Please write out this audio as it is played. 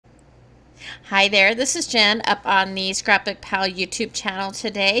Hi there, this is Jen up on the Scrapbook Pal YouTube channel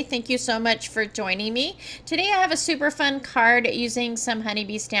today. Thank you so much for joining me. Today I have a super fun card using some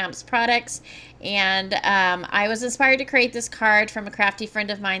HoneyBee Stamps products, and I was inspired to create this card from a crafty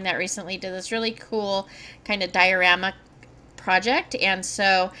friend of mine that recently did this really cool kind of diorama project, and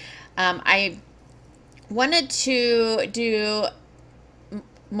so I wanted to do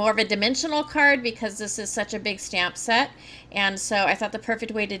more of a dimensional card because this is such a big stamp set, and so I thought the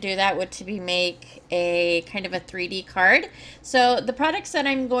perfect way to do that would to be make a kind of a 3D card. So the products that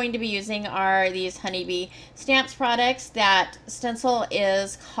I'm going to be using are these HoneyBee Stamps products. That stencil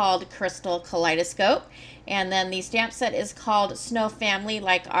is called Crystal Kaleidoscope, and then the stamp set is called Snow Family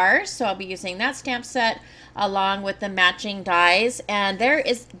like ours, so I'll be using that stamp set along with the matching dies, and there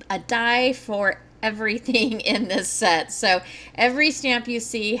is a die for everything in this set. So every stamp you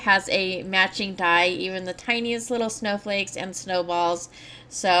see has a matching die, even the tiniest little snowflakes and snowballs.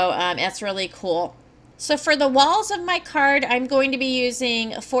 So it's really cool. So for the walls of my card, I'm going to be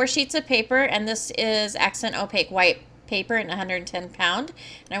using 4 sheets of paper, and this is accent opaque white paper in 110 pound,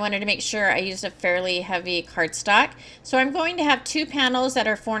 and I wanted to make sure I used a fairly heavy cardstock. So I'm going to have 2 panels that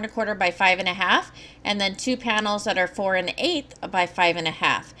are 4 1/4 by 5 1/2, and then 2 panels that are 4 1/8 by 5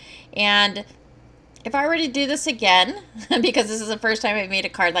 1/2. And if I were to do this again, because this is the first time I've made a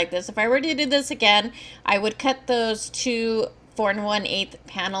card like this, if I were to do this again, I would cut those 2 4 1/8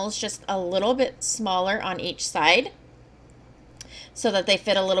 panels just a little bit smaller on each side so that they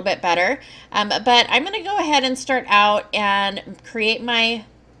fit a little bit better. But I'm going to go ahead and start out and create my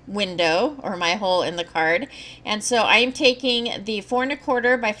window or my hole in the card. And so I'm taking the 4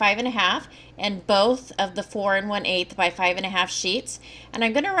 1/4 by 5 1/2 and both of the 4 1/8 by 5 1/2 sheets, and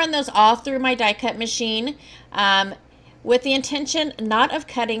I'm going to run those all through my die cut machine with the intention not of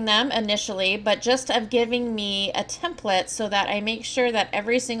cutting them initially, but just of giving me a template so that I make sure that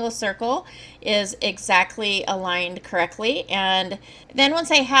every single circle is exactly aligned correctly. And then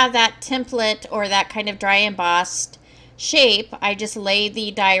once I have that template or that kind of dry embossed shape, I just lay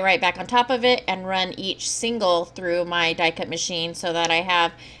the die right back on top of it and run each single through my die cut machine so that I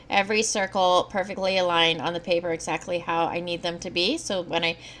have every circle perfectly aligned on the paper exactly how I need them to be. So when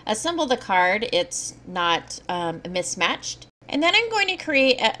I assemble the card, it's not mismatched. And then I'm going to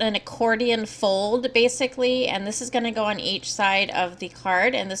create an accordion fold basically, and this is going to go on each side of the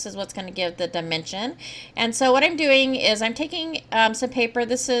card, and this is what's going to give the dimension. And so what I'm doing is I'm taking some paper.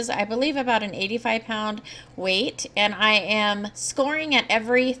 This is, I believe, about an 85 pound weight, and I am scoring at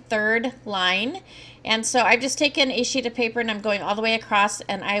every 3rd line. And so I've just taken a sheet of paper and I'm going all the way across,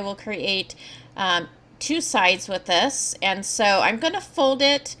 and I will create 2 sides with this. And so I'm going to fold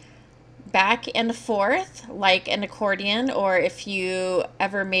it back and forth like an accordion, or if you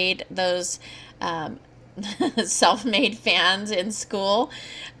ever made those self-made fans in school,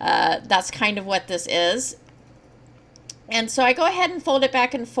 that's kind of what this is. And so I go ahead and fold it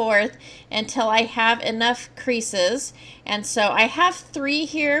back and forth until I have enough creases. And so I have 3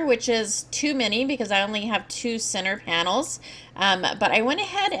 here, which is too many because I only have 2 center panels. But I went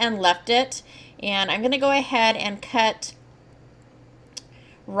ahead and left it, and I'm going to go ahead and cut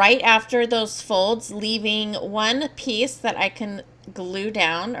right after those folds, leaving 1 piece that I can glue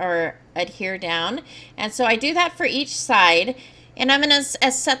down or adhere down. And so I do that for each side, and I'm going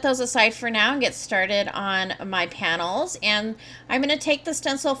to set those aside for now and get started on my panels. And I'm going to take the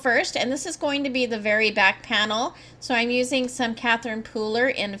stencil first, and this is going to be the very back panel. So I'm using some Catherine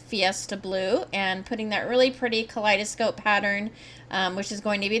Pooler in Fiesta blue and putting that really pretty kaleidoscope pattern, which is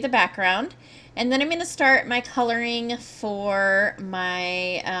going to be the background. And then I'm going to start my coloring for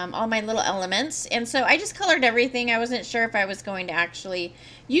my all my little elements. And so I just colored everything. I wasn't sure if I was going to actually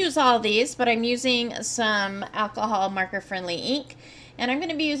use all these, but I'm using some alcohol marker friendly ink. And I'm going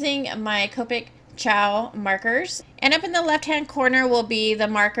to be using my Copic markers. And up in the left hand corner will be the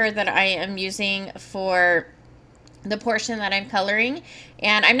marker that I am using for the portion that I'm coloring.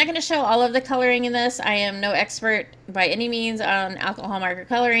 And I'm not going to show all of the coloring in this. I am no expert by any means on alcohol marker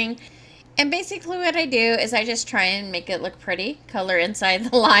coloring. And basically what I do is I just try and make it look pretty, color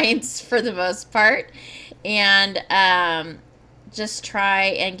inside the lines for the most part, and just try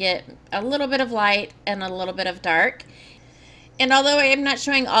and get a little bit of light and a little bit of dark. And although I am not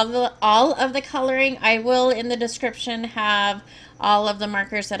showing all of the coloring, I will in the description have all of the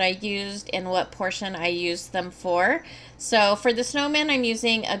markers that I used and what portion I used them for. So for the snowman, I'm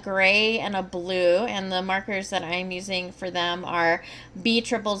using a gray and a blue, and the markers that I'm using for them are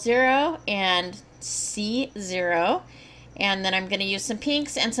B000 and C0. And then I'm going to use some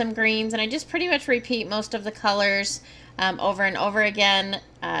pinks and some greens, and I just pretty much repeat most of the colors over and over again.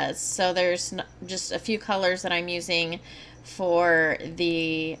 So there's just a few colors that I'm using for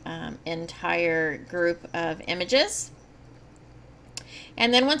the entire group of images.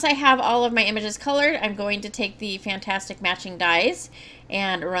 And then once I have all of my images colored, I'm going to take the fantastic matching dies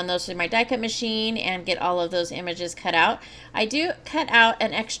and run those through my die cut machine and get all of those images cut out. I do cut out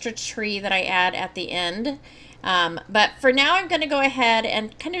an extra tree that I add at the end. But for now, I'm going to go ahead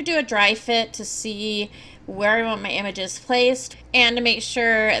and kind of do a dry fit to see where I want my images placed and to make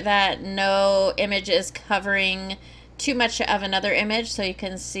sure that no image is covering too much of another image so you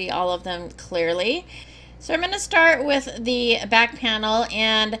can see all of them clearly. So I'm going to start with the back panel,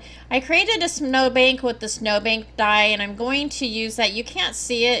 and I created a snowbank with the snowbank die, and I'm going to use that. You can't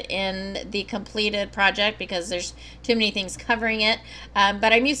see it in the completed project because there's too many things covering it,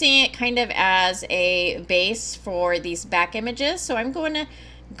 but I'm using it kind of as a base for these back images. So I'm going to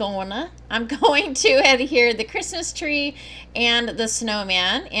adhere the Christmas tree and the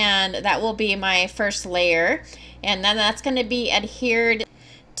snowman, and that will be my first layer, and then that's going to be adhered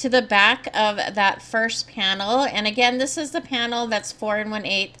to the back of that first panel. And again, this is the panel that's 4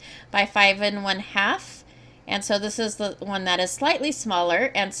 1/8 by 5 1/2, and so this is the one that is slightly smaller,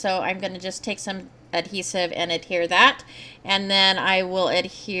 and so I'm going to just take some adhesive and adhere that, and then I will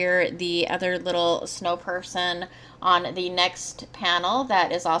adhere the other little snow person on the next panel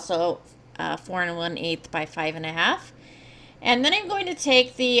that is also 4 1/8 by 5 1/2. And then I'm going to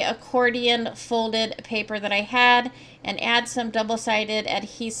take the accordion folded paper that I had and add some double-sided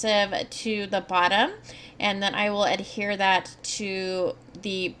adhesive to the bottom, and then I will adhere that to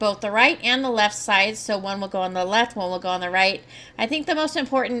both the right and the left side. So one will go on the left, one will go on the right. I think the most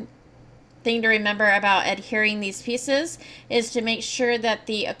important thing to remember about adhering these pieces is to make sure that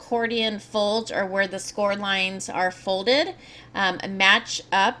the accordion folds, or where the score lines are folded, match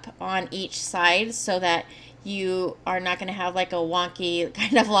up on each side so that you are not going to have like a wonky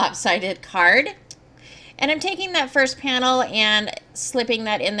kind of lopsided card. And I'm taking that first panel and slipping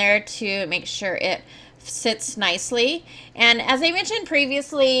that in there to make sure it sits nicely. And as I mentioned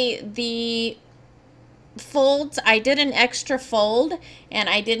previously, the folds, I did an extra fold and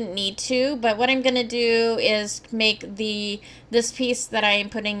I didn't need to, but what I'm going to do is make this piece that I am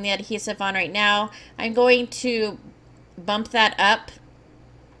putting the adhesive on right now, I'm going to bump that up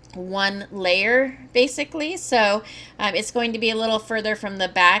one layer basically, so it's going to be a little further from the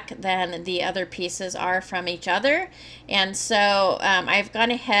back than the other pieces are from each other. And so I've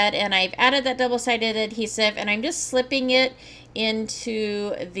gone ahead and I've added that double-sided adhesive, and I'm just slipping it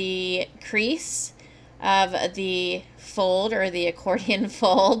into the crease of the fold, or the accordion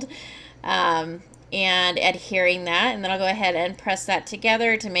fold, and adhering that, and then I'll go ahead and press that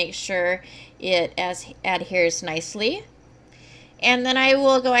together to make sure it adheres nicely. And then I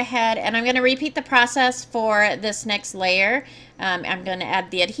will go ahead and I'm going to repeat the process for this next layer. I'm going to add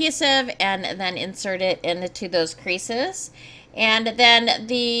the adhesive and then insert it into those creases. And then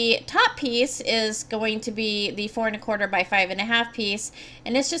the top piece is going to be the 4 1/4 by 5 1/2 piece,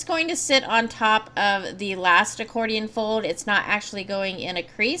 and it's just going to sit on top of the last accordion fold. It's not actually going in a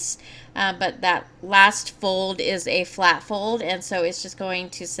crease, but that last fold is a flat fold, and so it's just going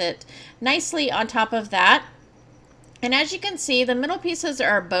to sit nicely on top of that. And as you can see, the middle pieces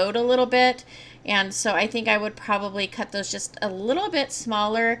are bowed a little bit, and so I think I would probably cut those just a little bit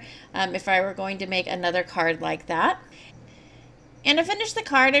smaller if I were going to make another card like that. And to finish the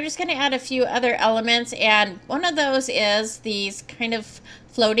card, I'm just going to add a few other elements, and one of those is these kind of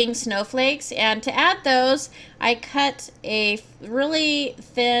floating snowflakes. And to add those, I cut a really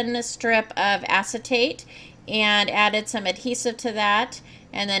thin strip of acetate and added some adhesive to that,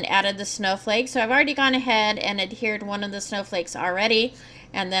 and then added the snowflake. So I've already gone ahead and adhered one of the snowflakes already,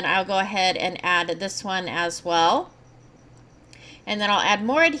 and then I'll go ahead and add this one as well. And then I'll add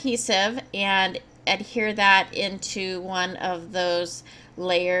more adhesive and adhere that into one of those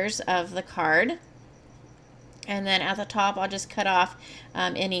layers of the card. And then at the top, I'll just cut off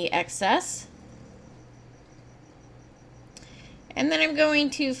any excess. And then I'm going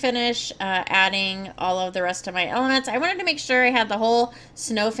to finish adding all of the rest of my elements. I wanted to make sure I had the whole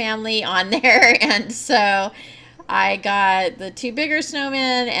snow family on there, and so I got the 2 bigger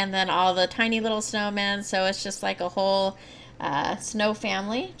snowmen and then all the tiny little snowmen, so it's just like a whole snow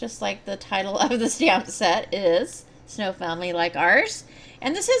family, just like the title of the stamp set is, Snow Family Like Ours.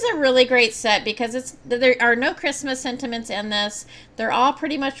 And this is a really great set because there are no Christmas sentiments in this. They're all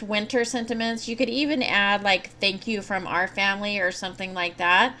pretty much winter sentiments. You could even add like "thank you from our family" or something like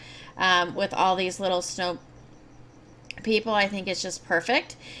that with all these little snow people. I think it's just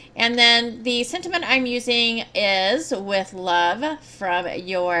perfect. And then the sentiment I'm using is "with love from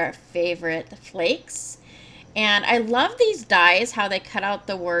your favorite flakes." And I love these dies, how they cut out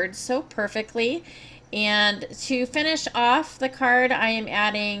the words so perfectly. And to finish off the card, I am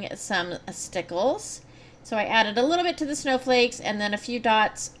adding some stickles. So I added a little bit to the snowflakes and then a few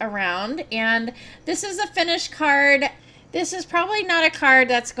dots around. And this is a finished card. This is probably not a card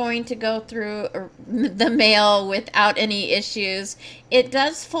that's going to go through the mail without any issues. It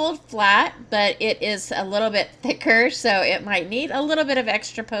does fold flat, but it is a little bit thicker, so it might need a little bit of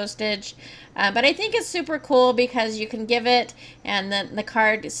extra postage. But I think it's super cool because you can give it, and then the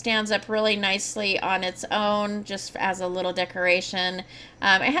card stands up really nicely on its own, just as a little decoration.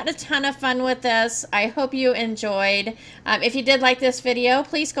 I had a ton of fun with this. I hope you enjoyed. If you did like this video,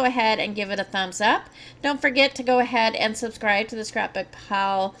 please go ahead and give it a thumbs up. Don't forget to go ahead and subscribe to the Scrapbook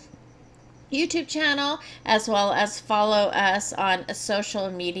Pal YouTube channel, as well as follow us on social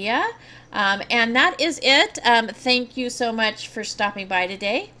media. And that is it. Thank you so much for stopping by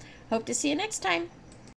today. Hope to see you next time.